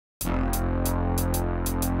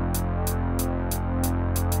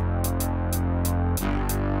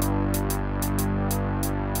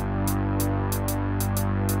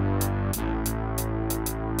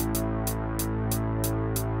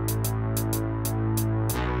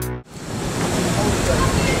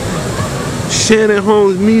Shannon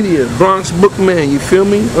Holmes Media, Bronx Bookman, you feel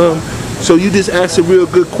me? So you just asked a real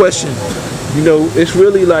good question. You know, it's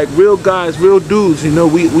really like real guys, real dudes. You know,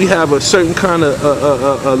 we have a certain kind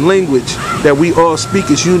of a language that we all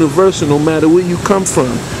speak. It's universal no matter where you come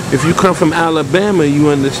from. If you come from Alabama, you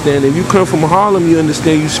understand. If you come from Harlem, you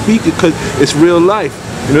understand. You speak it because it's real life.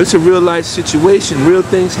 You know, it's a real life situation. Real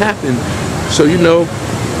things happen. So, you know,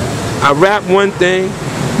 I rap one thing.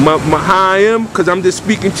 How I am, because I'm just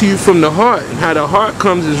speaking to you from the heart, and how the heart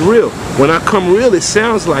comes is real. When I come real, it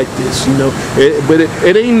sounds like this, you know. But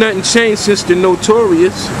it ain't nothing changed since the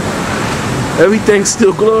Notorious. Everything's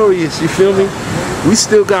still glorious, you feel me? We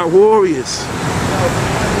still got warriors.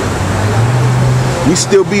 We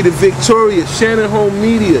still be the victorious. Shannon Home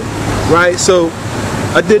Media, right? So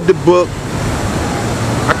I did the book.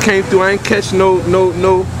 I came through. I ain't catch no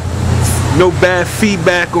bad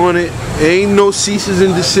feedback on it. There ain't no ceases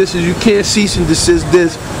and desists. You can't cease and desist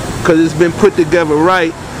this because it's been put together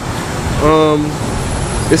right.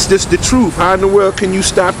 It's just the truth. How in the world can you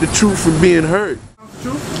stop the truth from being heard?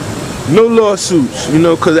 No lawsuits, you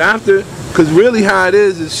know, because really how it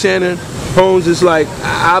is Shannon Holmes is like,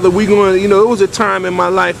 either we going to, you know, it was a time in my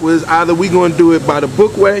life where it's either we going to do it by the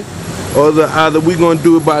book way or either we going to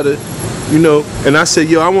do it by the, you know, and I said,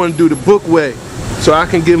 yo, I want to do the book way so I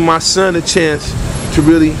can give my son a chance to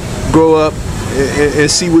really grow up and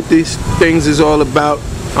see what these things is all about.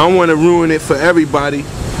 I don't want to ruin it for everybody,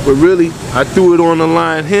 but really, I threw it on the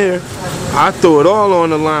line here. I throw it all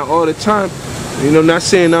on the line all the time. You know, not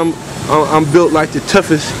saying I'm built like the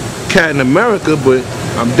toughest cat in America, but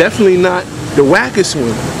I'm definitely not the wackest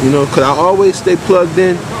one. You know, because I always stay plugged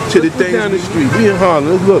in to the things down the street. We in Harlem.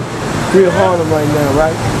 Let's look. We in Harlem right now,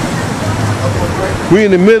 right? We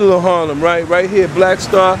in the middle of Harlem, right? Right here, Black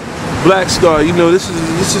Star. Black Star, you know, this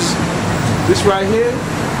right here,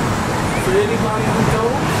 for anybody who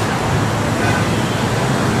knows,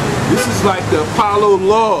 this is like the Apollo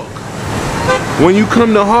log. When you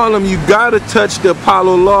come to Harlem, you gotta touch the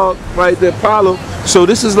Apollo log, right? The Apollo. So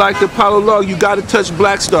this is like the Apollo log, you gotta touch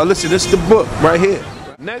Black Star. Listen, this is the book right here.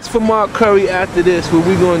 Next for Mark Curry after this, what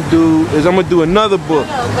we're gonna do is I'm gonna do another book.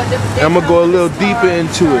 And I'm gonna go a little deeper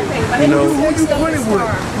into it. You know. Who you print it with?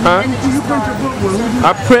 Huh? Who you print your book with?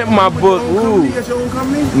 I print my book. Ooh. You got your own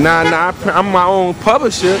company? Nah, I'm my own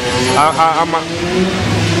publisher.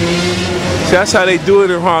 See, that's how they do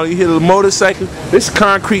it in Harlem. You hear the motorcycle. This is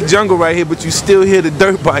concrete jungle right here, but you still hear the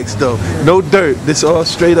dirt bikes though. No dirt. This all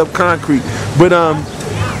straight up concrete. But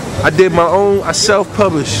I did my own. I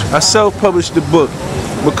self-published. I self-published the book.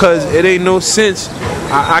 Because it ain't no sense.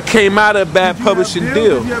 I came out of a bad publishing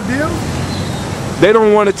deal. Did you have deals? They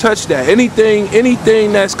don't want to touch that.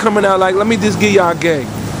 Anything that's coming out, like, let me just give y'all a game.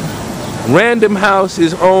 Random House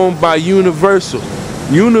is owned by Universal.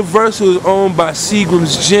 Universal is owned by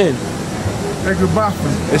Seagram's Gin.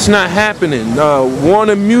 It's not happening.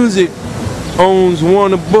 Warner Music owns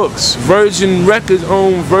Warner Books. Virgin Records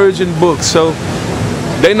own Virgin Books. So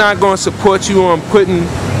they're not going to support you on putting,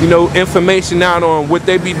 you know, information out on what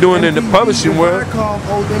they be doing in the publishing world.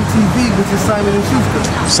 Old MTV, which is Simon and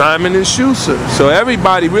Schuster. Simon and Schuster. So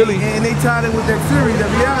everybody really. And they tied in with that theory, that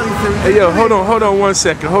reality theory. Hey yo, hold on 1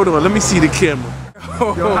 second. Hold on. Let me see the camera.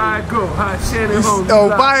 Yo, how it go? How Shannon Holmes?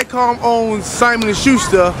 Viacom owns Simon and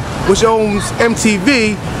Schuster, which owns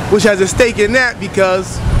MTV, which has a stake in that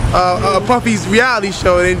because Puffy's reality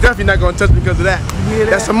show. They're definitely not going to touch because of that.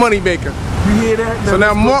 That's a money maker. You hear that? So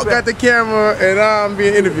now Mark got the camera and I'm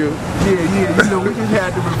being interviewed. Yeah, you know, we just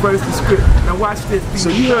had to reverse the script. Now watch this. So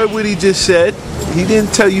you heard what he just said. He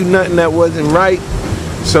didn't tell you nothing that wasn't right.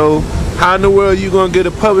 So how in the world you gonna get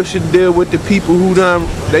a publishing deal with the people who done,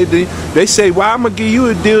 they say, well, I'm gonna give you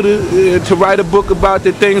a deal to write a book about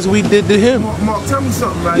the things we did to him. Mark, tell me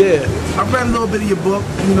something, right? Yeah. I read a little bit of your book,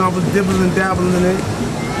 you know, I was dibbling and dabbling in it,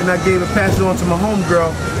 and I passed it on to my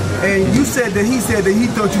homegirl. And you said that he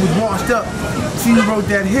thought you was washed up. See, you wrote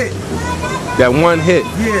that hit. That one hit.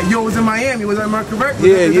 Yeah, yo, it was in Miami. Was that correct?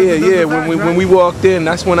 Yeah. When we walked in,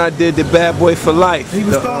 that's when I did the Bad Boy for Life. He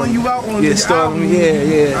was stalling you out on the album.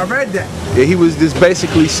 Yeah. I read that. Yeah, he was just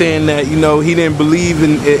basically saying that, you know, he didn't believe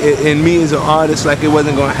in me as an artist, like it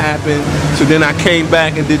wasn't gonna happen. So then I came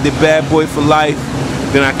back and did the Bad Boy for Life.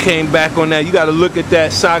 Then I came back on that. You got to look at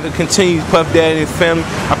that. Saga continues. Puff Daddy and Family.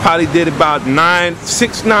 I probably did about 9,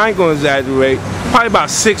 6, 9, going to exaggerate. Probably about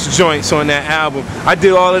 6 joints on that album. I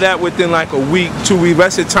did all of that within like a week, 2 weeks.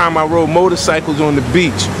 Rest of the time I rode motorcycles on the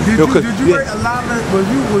beach. Did you write a lot of?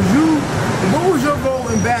 What was your role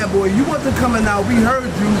in Bad Boy? You wasn't coming out. We heard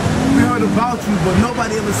you. We heard about you, but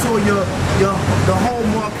nobody ever saw the whole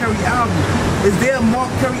Mark Curry album. Is there a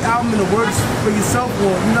Mark Curry album in the works for yourself,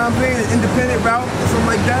 or you know what I'm saying, an independent route or something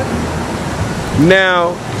like that?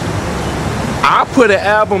 Now, I put an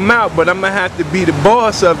album out, but I'm gonna have to be the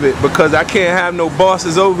boss of it because I can't have no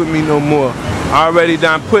bosses over me no more. I already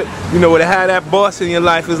done put, you know, to have that boss in your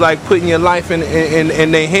life is like putting your life in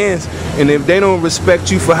their hands. And if they don't respect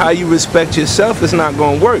you for how you respect yourself, it's not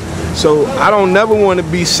gonna work. So I don't never want to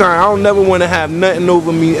be signed. I don't never want to have nothing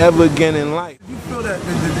over me ever again in life. Did you feel that?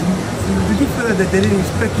 Did you feel that they didn't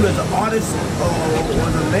respect you as an artist or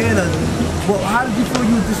as a man? Well, how did you feel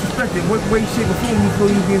you were disrespected? What way, shape, or form you feel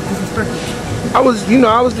you being disrespected?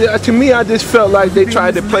 To me, I just felt like they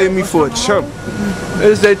tried to play me for a chump.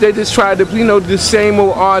 They just tried to, you know, the same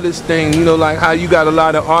old artist thing, you know, like how you got a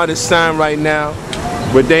lot of artists signed right now,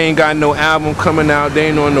 but they ain't got no album coming out, they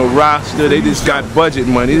ain't on no roster, they just got budget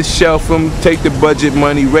money. Just shelf them, take the budget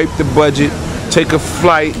money, rape the budget, take a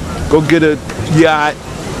flight, go get a yacht,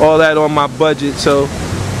 all that on my budget. So,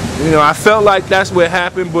 you know, I felt like that's what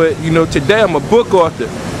happened, but, you know, today I'm a book author.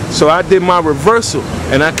 So I did my reversal,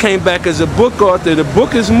 and I came back as a book author. The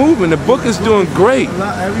book is moving. The book is doing great.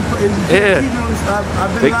 Yeah.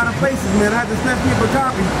 I've been a lot of places, man. I had to snap you up a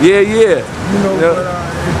copy. Yeah. You know, but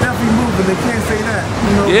it's definitely moving. They can't say that.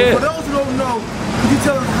 You know, yeah. For those who don't know, could you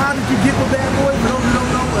tell us how did you get with Bad Boy? For those who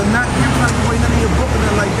don't know, and not you trying to give away none of your book or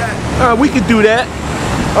nothing like that. We could do that.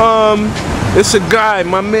 It's a guy,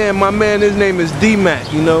 my man. His name is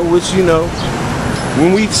D-Mac. You know, which, you know,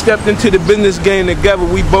 when we stepped into the business game together,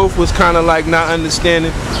 we both was kind of like not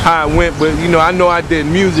understanding how it went, but, you know, I know I did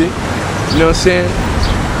music, you know what I'm saying?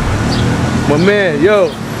 My man, yo,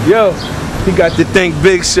 he got the Think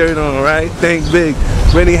Big shirt on, right? Think Big.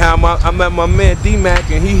 But anyhow, I met my man D-Mac,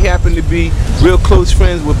 and he happened to be real close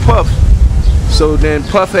friends with Puff. So then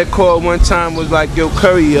Puff had called one time, was like, yo,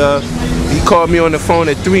 Curry, he called me on the phone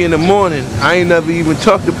at 3 in the morning. I ain't never even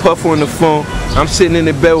talked to Puff on the phone. I'm sitting in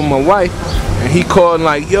the bed with my wife. And he called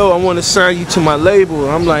like, yo, I want to sign you to my label.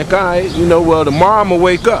 I'm like, all right, you know, well, tomorrow I'm going to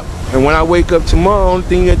wake up. And when I wake up tomorrow, only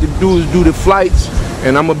thing you have to do is do the flights.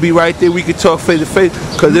 And I'm going to be right there. We can talk face to face.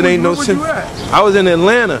 Because it ain't no sense. I was in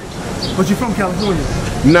Atlanta. But you from California?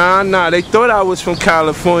 Nah. They thought I was from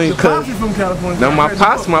California. Your pops is from California. No, my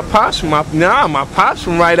pops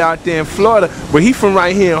from right out there in Florida. But he from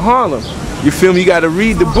right here in Harlem. You feel me? You got to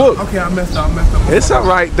read the book. Okay, I messed up. It's all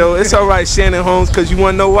right, though. It's all right, Shannon Holmes, because you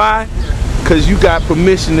want to know why? Because you got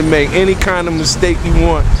permission to make any kind of mistake you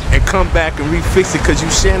want and come back and refix it because you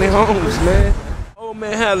Shannon Holmes, man. Old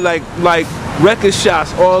man had like record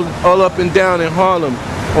shops all up and down in Harlem,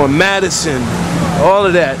 on Madison, all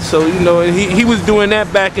of that. So, you know, he was doing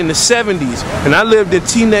that back in the 70s. And I lived in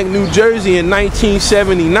Teaneck, New Jersey in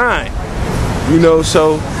 1979. You know,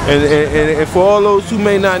 so, and for all those who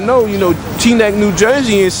may not know, you know, Teaneck, New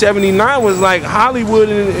Jersey in '79 was like Hollywood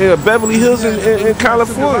and Beverly Hills in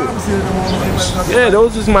California. Yeah,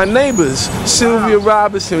 those is my neighbors. Sylvia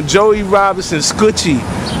Robinson, Joey Robinson, Scoochie,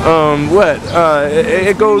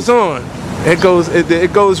 it goes on. It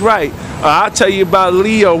goes right. I'll tell you about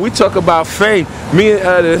Leo. We talk about fame. Me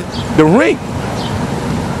and the Rink.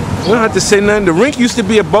 We don't have to say nothing. The Rink used to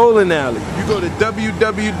be a bowling alley. You go to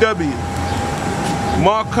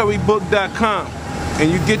www.markcurrybook.com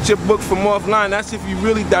and you get your book from offline. That's if you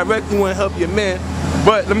really directly want to help your man.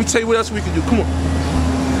 But let me tell you what else we can do. Come on.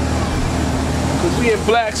 Because we in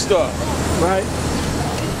Black Star, right?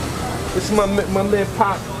 This is my man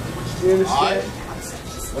Pop. You understand?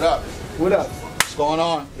 What up? What up? What's going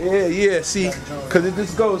on? Yeah, see, because it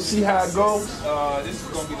just goes, see how it goes? This is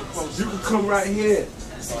going to be the closest. You can come right here.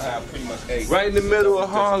 I have pretty much 8. Right in the middle of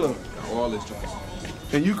Harlem. All this joint.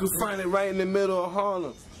 And you can find it right in the middle of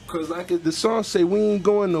Harlem. Because like the song say, we ain't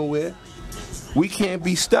going nowhere. We can't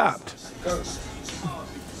be stopped.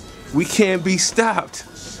 We can't be stopped.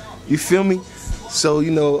 You feel me? So,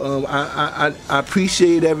 you know, I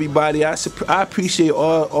appreciate everybody. I appreciate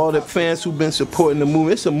all the fans who've been supporting the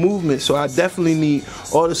movement. It's a movement, so I definitely need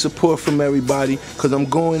all the support from everybody because I'm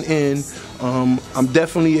going in. I'm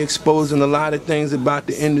definitely exposing a lot of things about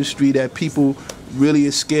the industry that people really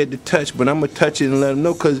is scared to touch, but I'm going to touch it and let them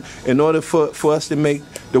know because in order for us to make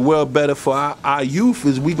the world better for our youth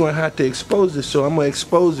is we going to have to expose it. So I'm going to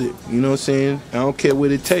expose it, you know what I'm saying? I don't care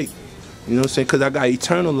what it takes, you know what I'm saying, because I got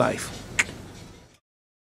eternal life.